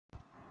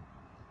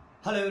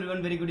Hello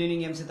everyone, very good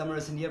evening. MC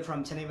Thamizharasan here from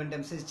Chennai Event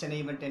Emcees,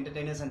 Chennai Event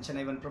Entertainers and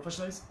Chennai Event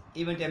Professionals,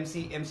 Event MC,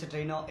 MC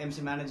Trainer, MC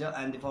Manager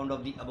and the founder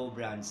of the above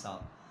brands.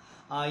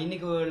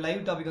 இன்னைக்கு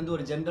live topic வந்து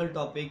ஒரு general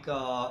topic,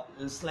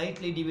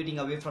 slightly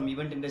deviating away from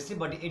event industry,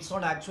 but it's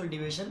not actual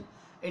deviation.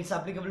 It's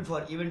applicable for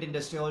event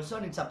industry also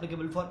and it's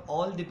applicable for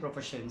all the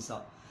professions.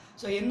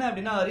 So என்ன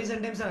அப்படின்னா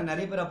recent times நான்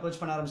நிறைய பேர் approach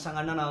பண்ண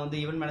ஆரம்பிச்சாங்க. அண்ணா நான் வந்து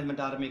event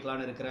management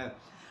ஆரம்பிக்கலாம்னு இருக்கிறேன்,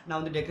 நான்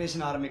வந்து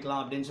டெக்கரேஷன் ஆரம்பிக்கலாம்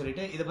அப்படின்னு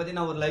சொல்லிட்டு இதை பற்றி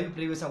நான் ஒரு லைவ்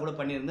ப்ரீவியஸாக கூட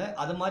பண்ணியிருந்தேன்.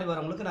 அது மாதிரி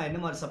வரவங்களுக்கு நான் என்ன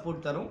மாதிரி சப்போர்ட்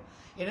தரும்,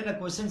 என்னென்ன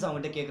கொஸ்டின்ஸ்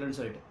அவங்ககிட்ட கேட்குறேன்னு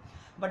சொல்லிட்டு.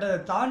 பட் அதை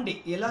தாண்டி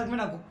எல்லாருக்குமே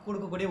நான்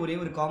கொடுக்கக்கூடிய ஒரே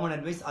ஒரு காமன்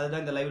அட்வைஸ்,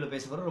 அதுதான் இந்த லைவில்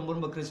பேச போகிறோம்.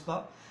 ரொம்ப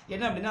கிறிஸ்பாக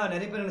என்ன அப்படின்னா,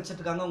 நிறைய பேர்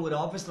நினச்சிட்டு இருக்காங்க ஒரு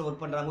ஆஃபீஸில்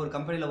ஒர்க் பண்ணுறாங்க, ஒரு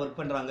கம்பெனியில் ஒர்க்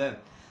பண்ணுறாங்க,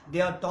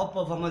 they are top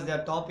performers, they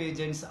are top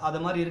agents,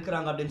 அது மாதிரி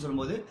இருக்கிறாங்க அப்படின்னு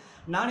சொல்லும்போது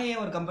நானே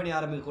ஏன் ஒரு company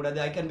ஆரம்பிக்கக்கூடாது,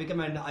 I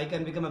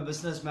can become a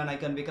business man, I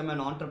can become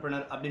an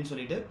entrepreneur அப்படின்னு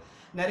சொல்லிட்டு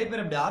நிறைய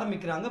பேர் அப்படி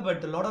ஆரம்பிக்கிறாங்க.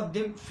 But lot of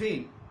them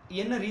fail.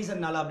 என்ன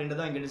ரீசன்னால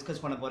அப்படின்றத இங்கே டிஸ்கஸ்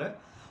பண்ண போகிறேன்.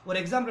 ஒரு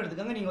எக்ஸாம்பிள்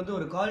எடுத்துக்காங்க. நீங்கள் வந்து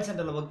ஒரு கால்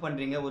சென்டரில் ஒர்க்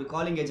பண்ணுறீங்க, ஒரு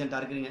காலிங் ஏஜென்ட்டாக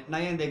இருக்கிறீங்க.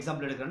 நான் ஏன் இந்த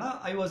example எடுக்கிறேன்னா,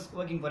 I was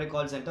working for A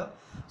call centre,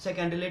 so I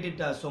can relate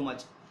it so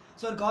much.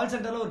 So ஒரு கால்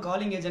சென்டரில் ஒரு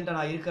காலிங் ஏஜென்ட்டாக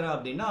நான் இருக்கிறேன்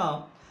அப்படின்னா,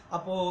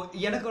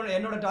 அப்போது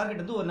என்னோட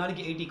டார்கெட் வந்து ஒரு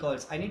நாளைக்கு 80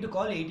 calls. I need to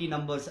call 80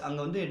 numbers.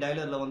 அங்கே வந்து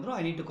டயலரில் வந்துடும்,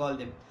 I need to call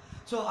them.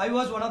 So I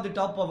was one of the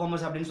top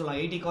performers அப்படின்னு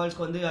சொல்லலாம். 80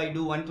 கால்ஸ்க்கு வந்து ஐ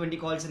two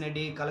 120 calls in a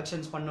day.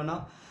 Collections பண்ணோன்னா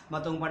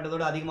மற்றவங்க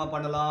பண்ணுறதோட அதிகமாக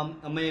பண்ணலாம்.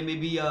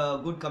 மேபி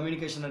குட்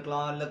கம்யூனிகேஷன்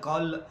இருக்கலாம், இல்லை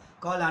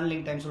கால்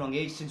ஹேண்ட்லிங் டைம் சொல்லுவாங்க,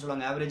 ஏஜ்னு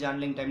சொல்லுவாங்க, ஆவரேஜ்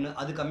ஹேண்ட்லிங் டைம்னு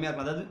அது கம்மியாக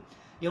இருக்கும். அதாவது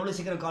எவ்வளோ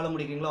சீக்கிரம் காலை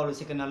முடிக்கிறீங்களோ அவ்வளோ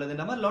சீக்கிரம்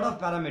நல்லதுன்ற மாதிரி லாட் ஆஃப்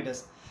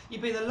பேராமீட்டர்ஸ்.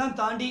 இப்போ இதெல்லாம்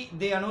தாண்டி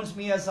தே announce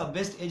me as a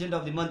best agent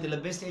of the month, இல்லை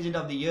best agent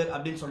of the year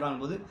அப்படின்னு சொல்கிறாங்க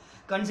போது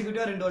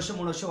கன்சிக்யூட்டிவாக 2 வருஷம்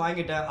 3 வருஷம்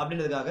வாங்கிட்டேன்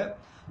அப்படின்றதுக்காக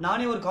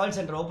நானே ஒரு கால்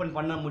சென்டர் ஓப்பன்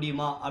பண்ண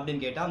முடியுமா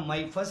அப்படின்னு கேட்டால் my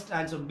first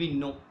answer would be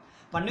no.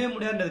 பண்ணவே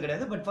முடியாதுன்றது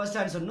கிடையாது, but first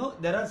answer no.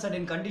 There are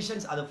certain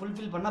conditions, அதை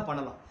ஃபுல்ஃபில் பண்ணால்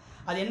பண்ணலாம்.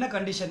 அது என்ன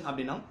கண்டிஷன்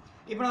அப்படின்னா,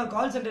 இப்போ நான்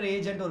கால் சென்டர்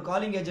ஏஜென்ட், ஒரு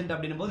காலிங் ஏஜென்ட்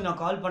அப்படின்னும் போது நான்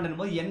கால்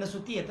பண்ணும்போது என்னை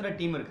சுற்றி எத்தனை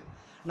டீம் இருக்குது,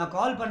 நான்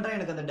கால் பண்ணுறேன்,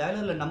 எனக்கு அந்த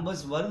டயலரில்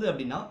நம்பர்ஸ் வருது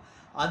அப்படின்னா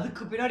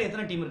அதுக்கு பின்னாடி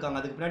எத்தனை டீம் இருக்காங்க,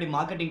 அதுக்கு பின்னாடி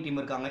மார்க்கெட்டிங் டீம்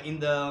இருக்காங்க,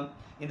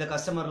 இந்த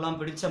கஸ்டமர்லாம்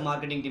பிடிச்ச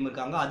மார்க்கெட்டிங் டீம்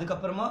இருக்காங்க,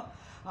 அதுக்கப்புறமா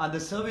அந்த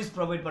சர்வீஸ்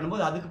ப்ரொவைட்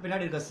பண்ணும்போது அதுக்கு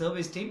பின்னாடி இருக்க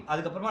சர்வீஸ் டீம்,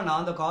 அதுக்கப்புறமா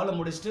நான் அந்த காலை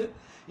முடிச்சுட்டு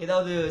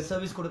ஏதாவது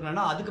சர்வீஸ்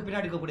கொடுக்கணும்னா அதுக்கு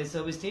பின்னாடி இருக்கக்கூடிய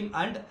சர்வீஸ் டீம்,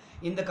 அண்ட்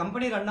இந்த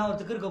கம்பெனி ரன்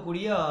ஆகிறதுக்கு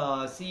இருக்கக்கூடிய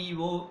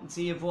CEO,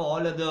 CFO,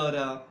 all other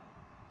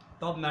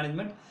top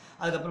management,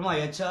 அதுக்கப்புறமா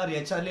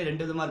ஹெச்ஆர்லேயே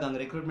 2 விதமாக இருக்காங்க.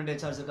 ரெக்ரூட்மெண்ட்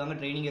ஹெச்ஆர்ஸ் இருக்காங்க,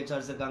 ட்ரைனிங்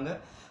ஹெச்ஆர்ஸ் இருக்காங்க,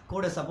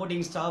 கூட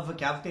சப்போர்ட்டிங் ஸ்டாஃப்,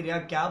 கேஃப்டீரியா,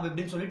 கேப்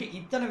இப்படின்னு சொல்லிட்டு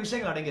இத்தனை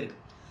விஷயங்கள் அடங்கியிருக்கு.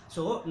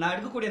 ஸோ நான்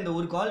எடுக்கக்கூடிய அந்த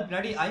ஒரு கால்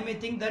பின்னாடி ஐ மே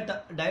திங்க் தட்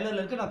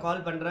டயலரில் இருக்கு, நான்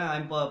கால் பண்ணுறேன்,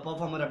 ஐம்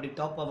பர்ஃபார்மர், அப்படி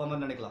டாப்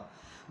பர்ஃபார்மர் நினைக்கலாம்.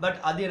 பட்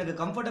அது எனக்கு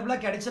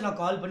கம்ஃபர்டபுளாக கிடைச்சி நான்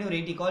கால் பண்ணி ஒரு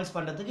 80 கால்ஸ்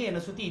பண்ணுறதுக்கு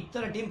என்னை சுற்றி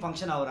இத்தனை டீம்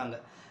ஃபங்க்ஷன் ஆகுறாங்க.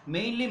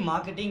 மெயின்லி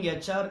மார்க்கெட்டிங்,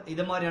 ஹெச்ஆர்,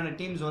 இது மாதிரியான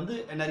டீம்ஸ் வந்து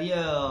நிறைய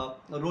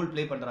ரோல்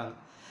ப்ளே பண்ணுறாங்க.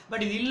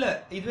 பட் இது இல்லை,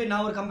 இதுவே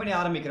நான் ஒரு கம்பெனி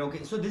ஆரம்பிக்கிறேன்.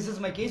 Okay, so this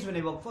is my case when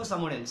I work for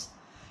someone else.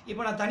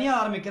 இப்போ நான் தனியாக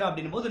ஆரம்பிக்கிறேன்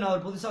அப்படின் போது நான்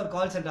ஒரு புதுசாக ஒரு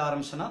call centre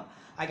ஆரம்பிச்சேன்னா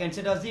I can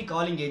set as the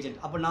calling agent.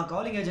 அப்போ நான்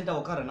காலிங்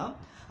ஏஜென்ட்டாக உட்காரேன்னா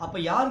அப்போ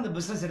யார் இந்த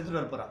பிஸ்னஸ் எடுத்துகிட்டு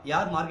வர போகிறா,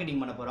 யார்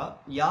மார்க்கெட்டிங் பண்ண போகிறா,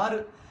 யார்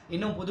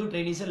இன்னும் புது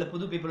ட்ரைனிஸ் இல்லை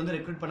புது பீப்புள் வந்து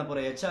ரெக்ரூட் பண்ண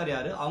போகிற ஹெச்ஆர்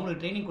யார்,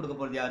 அவங்களுக்கு ட்ரைனிங் கொடுக்க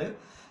போகிறது யார்,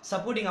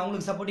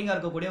 அவங்களுக்கு சப்போர்ட்டிங்காக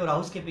இருக்கக்கூடிய ஒரு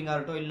ஹவுஸ் கீப்பிங்காக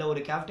இருக்கட்டும், இல்லை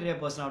ஒரு கேஃப்டீரியா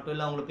பர்சன் ஆகட்டும்,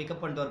 இல்லை அவங்களை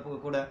பிக்கப் பண்ணிட்டு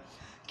வர கூட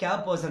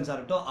கேப் பர்சன்ஸாக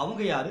இருக்கட்டும்,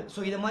 அவங்க யார். ஸோ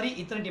இது மாதிரி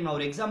இத்தனை டீம், நான்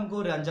ஒரு எக்ஸாமுக்கு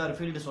ஒரு 5-6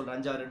 ஃபீல்டு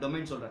சொல்கிறேன், 5-6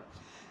 டொமைன் சொல்கிறேன்.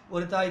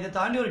 இதை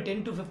தாண்டி ஒரு 10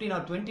 to 15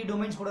 or 20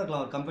 டொமைன்ஸ் கூட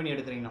இருக்கலாம் ஒரு கம்பெனி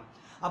எடுக்கிறீங்கன்னா.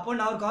 அப்போ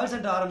நான் ஒரு கால்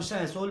சென்டர்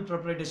ஆரம்பிச்சேன், சோல்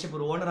ப்ரொப்ரைட்டர்ஷிப்,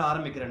 ஒரு ஓனராக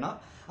ஆரம்பிக்கிறேன்னா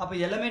அப்போ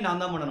எல்லாமே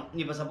நான் தான் பண்ணணும்.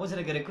 இப்போ சப்போஸ்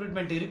எனக்கு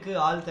ரெக்ரூட்மெண்ட் இருக்குது,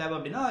 ஆள் தேவை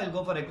அப்படின்னா ஐ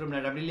கோ ஃபார்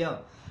ரெக்ரூட்மெண்ட், அப்படி இல்லையா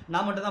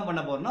நான் மட்டும் தான்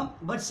பண்ண போகிறேன்னா,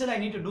 but still I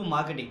need to two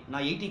marketing.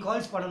 நான் 80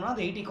 கால்ஸ் பண்ணணும்னா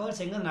அந்த 80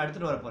 கால்ஸ் எங்கே நான்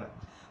எடுத்துகிட்டு வர போகிறேன்,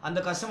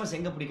 அந்த கஸ்டமர்ஸ்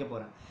எங்கே பிடிக்க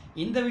போகிறேன்.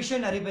 இந்த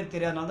விஷயம் நிறைய பேர்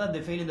தெரியாதனால தான்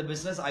the fail in the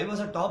business. I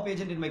was a top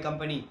agent in my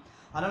company.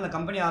 அதனால் நான்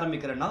கம்பெனி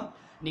ஆரம்பிக்கிறேன்னா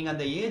நீங்கள்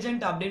அந்த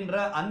ஏஜென்ட் அப்படின்ற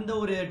அந்த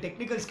ஒரு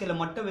டெக்னிக்கல் ஸ்கில்லை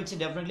மட்டும் வச்சு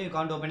definitely you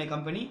can't open A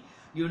company.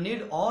 You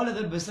need all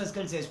other business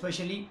skills,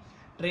 especially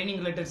training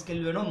related skill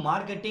வேணும்.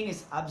 marketing is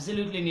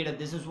absolutely needed.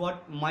 This is what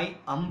my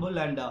humble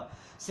and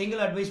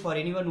single advice for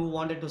anyone who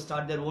wanted to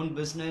start their own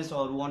business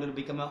or who wanted to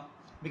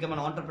become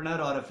an entrepreneur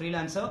or a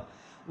freelancer.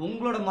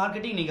 உங்களோட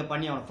marketing நீங்கள்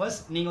பண்ணி ஆகணும்.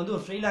 First நீங்கள் வந்து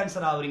ஒரு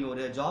freelancer ஆகுறீங்க,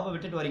 ஒரு ஜாபை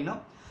விட்டுட்டு வரீங்கன்னா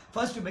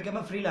first you become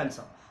a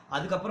freelancer.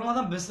 அதுக்கப்புறமா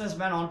தான் பிஸ்னஸ்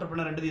மேன்,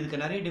 ஆண்டர்பிரினர்,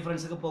 இதுக்கு நிறைய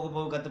டிஃபரன்ஸுக்கு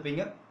போக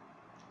கற்றுப்பீங்க.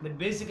 But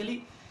basically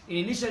in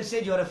initial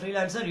stage you are a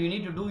freelancer, you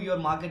need to do your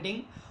marketing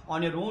on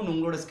your own.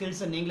 உங்களோட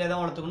ஸ்கில்ஸை நீங்களே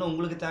தான் வளர்த்துக்கணும்,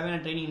 உங்களுக்கு தேவையான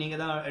ட்ரைனிங்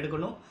நீங்கள் தான்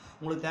எடுக்கணும்,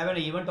 உங்களுக்கு தேவையான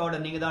ஈவெண்ட்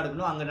ஆர்டர் நீங்கள் தான்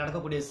எடுக்கணும், அங்கே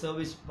நடக்கக்கூடிய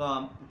சர்வீஸ்,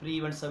 ப்ரீ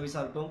ஈவெண்ட்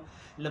சர்வீஸாக இருக்கட்டும்,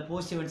 இல்லை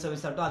போஸ்ட் ஈவெண்ட்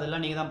சர்வீஸாக இருக்கட்டும்,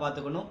 அதெல்லாம் நீங்கள் தான்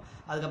பார்த்துக்கணும்.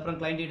 அதுக்கப்புறம்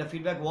client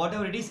feedback, what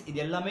ever it is, இது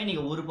எல்லாமே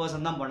நீங்கள் ஒரு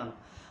பர்சன் தான் பண்ணணும்.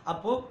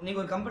 அப்போது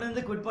நீங்கள் ஒரு கம்பெனி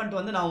வந்து குவிட் பண்ணிட்டு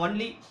வந்து நான்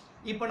ஒன்லி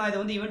இப்போ நான் இதை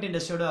வந்து ஈவெண்ட்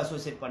இண்டஸ்ட்ரியோட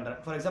அசோசியேட் பண்ணுறேன்.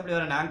 For example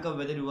you are an anchor,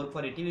 whether you work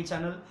for a TV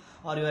channel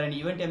or you are an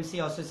event MC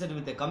associated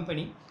with a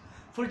company,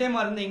 full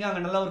டைமாக இருந்தீங்க,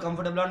 அங்கே நல்ல ஒரு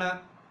கம்ஃபர்டபுளான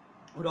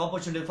ஒரு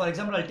opportunity. For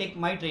example I take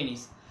my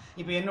trainees.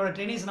 இப்போ என்னோட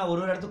ட்ரைனிஸ் நான்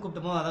ஒரு இடத்துக்கு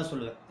கூப்பிட்டு அதான்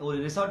சொல்லுவேன், ஒரு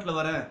ரிசார்ட்டில்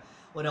வரேன்,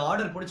 ஒரு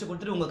ஆர்டர் பிடிச்சி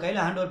கொடுத்துட்டு உங்கள் கையில்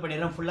ஹேண்ட் ஓவர்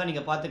பண்ணிடுறேன், ஃபுல்லாக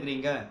நீங்கள்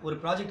பார்த்துக்கிறீங்க, ஒரு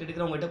ப்ராஜெக்ட்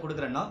எடுக்கிறவங்ககிட்ட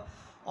கொடுக்குறேன்னா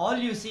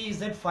all you see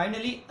is that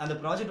finally அந்த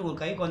ப்ராஜெக்ட் உங்கள்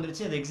கைக்கு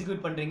வந்துருச்சு, அதை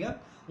எக்ஸிக்யூட் பண்ணுறீங்க,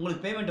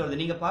 உங்களுக்கு பேமெண்ட்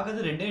வருது. நீங்கள்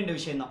பார்க்கறது 2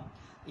 விஷயம் தான்.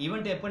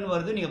 ஈவெண்ட் எப்போன்னு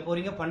வருது, நீங்கள்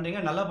போகிறீங்க,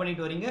 பண்ணுறீங்க, நல்லா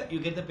பண்ணிட்டு வரீங்க, you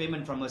get the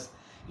payment from us.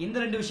 இந்த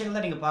ரெண்டு விஷயங்கள்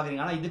தான் நீங்கள்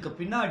பார்க்குறீங்க. ஆனால் இதுக்கு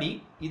பின்னாடி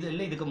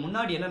இதுக்கு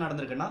முன்னாடி என்ன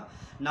நடந்திருக்குன்னா,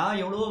 நான்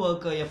எவ்வளோ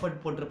ஒர்க்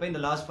எஃபர்ட் போட்டிருப்பேன்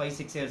இந்த லாஸ்ட்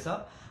 5-6 இயர்ஸாக.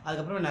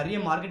 அதுக்கப்புறம் நிறைய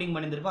மார்க்கெட்டிங்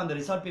பண்ணியிருந்திருப்பேன். அந்த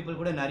ரிசார்ட் பீப்புள்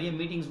கூட நிறைய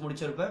மீட்டிங்ஸ்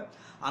முடிச்சிருப்பேன்.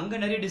 அங்கே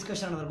நிறைய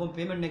டிஸ்கஷன் நடந்திருக்கும்,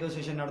 பேமெண்ட்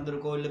நெகோசியேஷன்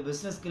நடந்திருக்கும், இல்லை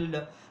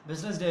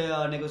பிஸ்னஸ்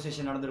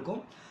நெகோசியேஷன்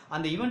நடந்திருக்கும்.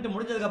 அந்த ஈவெண்ட்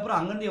முடிஞ்சதுக்கப்புறம்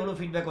அங்கேருந்து எவ்வளோ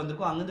ஃபீட்பேக்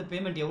வந்திருக்கும், அங்கேருந்து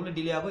பேமெண்ட் எவ்வளோ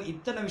டிலே ஆகும்,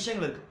 இத்தனை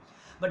விஷயங்கள் இருக்குது.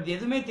 பட்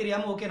எதுவுமே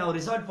தெரியாமல் ஓகே நான் ஒரு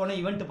ரிசார்ட் போனேன்,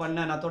 ஈவெண்ட்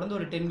பண்ணேன், நான் தொடர்ந்து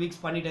ஒரு 10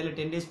 வீக்ஸ் பண்ணிட்டேன், இல்லை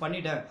 10 days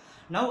பண்ணிட்டேன்,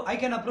 now I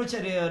can approach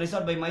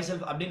resort by my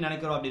self அப்படின்னு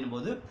நினைக்கிறோம். அப்படின்னும்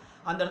போது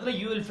அந்த இடத்துல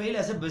you will fail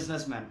as a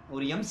business man.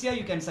 ஒரு எம்சியா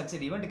யூ கேன்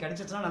சக்சீட். ஈவெண்ட்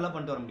கிடைச்சிச்சுன்னா நல்லா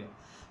பண்ணிட்டு வர முடியும்.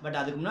 பட்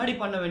அதுக்கு முன்னாடி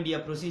பண்ண வேண்டிய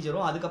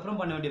ப்ரொசீஜரும் அதுக்கப்புறம்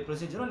பண்ண வேண்டிய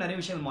ப்ரொசீஜரும் நிறைய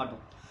விஷயங்கள்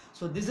மாட்டும்.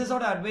 So this is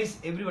sort of advice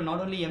everyone, not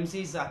only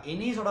MCs,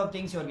 any sort of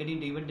things you are getting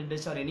into event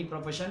industry or any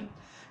profession.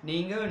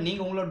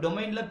 நீங்கள் உங்களோட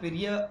டொமைனில்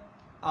பெரிய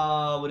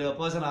ஒரு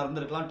பர்சனாக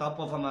இருந்திருக்கலாம், டாப்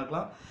பர்ஃபார்மராக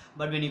இருக்கலாம்.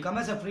 But when you come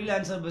as a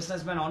freelancer,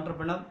 businessman,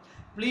 entrepreneur,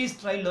 please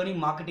try learning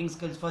marketing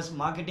skills first.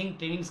 Marketing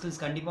training skills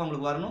கண்டிப்பாக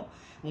உங்களுக்கு வரணும்.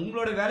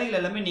 உங்களோட வேலைகள்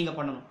எல்லாமே நீங்கள்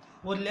பண்ணணும்.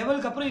 ஒரு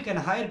லெவலுக்கு அப்புறம் you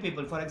can higher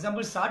people. For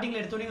example ஸ்டார்டிங்கில்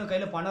எடுத்தோன்னே உங்கள்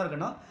கையில் பணம்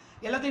இருக்குன்னா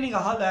எல்லாத்தையும்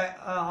நீங்கள்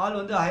ஆள்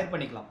வந்து ஹையர்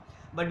பண்ணிக்கலாம்.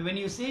 But when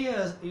you see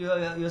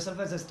yourself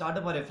as a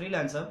startup or a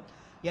freelancer,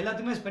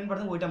 எல்லாத்தையுமே ஸ்பெண்ட்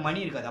பண்ணுறது உங்கள்கிட்ட மணி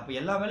இருக்காது. அப்போ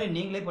எல்லா வேலையும்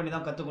நீங்களே பண்ணி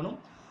தான் கற்றுக்கணும்.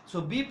 So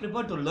B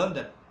prepare to learn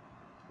that.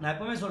 நான்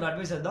எப்பவுமே சொல்கிற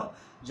அட்வைஸ் தான்,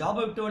 ஜாப்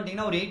விட்டு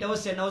வந்துட்டிங்கன்னா ஒரு 8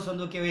 hours 10 hours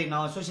வந்து ஓகேவே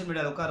நான் சோஷியல்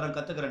மீடியாவில் உட்காடுறேன்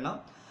கற்றுக்கிறேன்னா,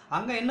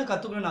 அங்கே என்ன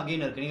கற்றுக்கணும்னு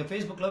அகைன் இருக்குது. நீங்கள்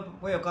ஃபேஸ்புக்கில்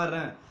போய்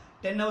உட்காடுறேன்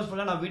 10 hours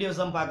ஃபுல்லாக நான்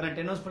வீடியோஸ் தான் பார்க்குறேன்,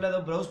 10 hours ஃபுல்லாக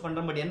ஏதோ ப்ரௌஸ்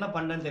பண்ணுறேன், பட் என்ன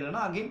பண்ணுறேன்னு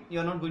தெரியலனா again you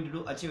are not going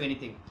to achieve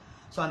anything.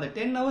 So அந்த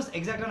 10 hours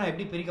எக்ஸாக்டாக நான்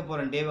எப்படி பிரிக்க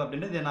போகிறேன் டேவ்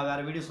அப்படின்றது நான்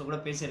வேறு வீடியோஸில் கூட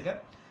பேசியிருக்கேன்.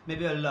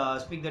 Maybe I will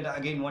speak that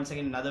again once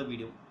again in another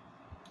video.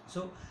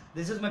 So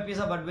this is my piece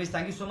of advice.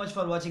 Thank you so much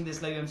for watching this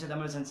live. Emcee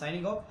Thamizharasan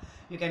signing off.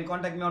 You can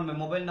contact me on my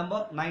mobile number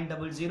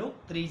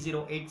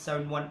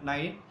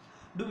 90030087198.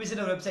 Do visit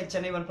our website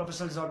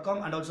chennai1professionals.com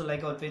and also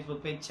like our Facebook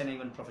page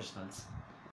Chennai1 Professionals.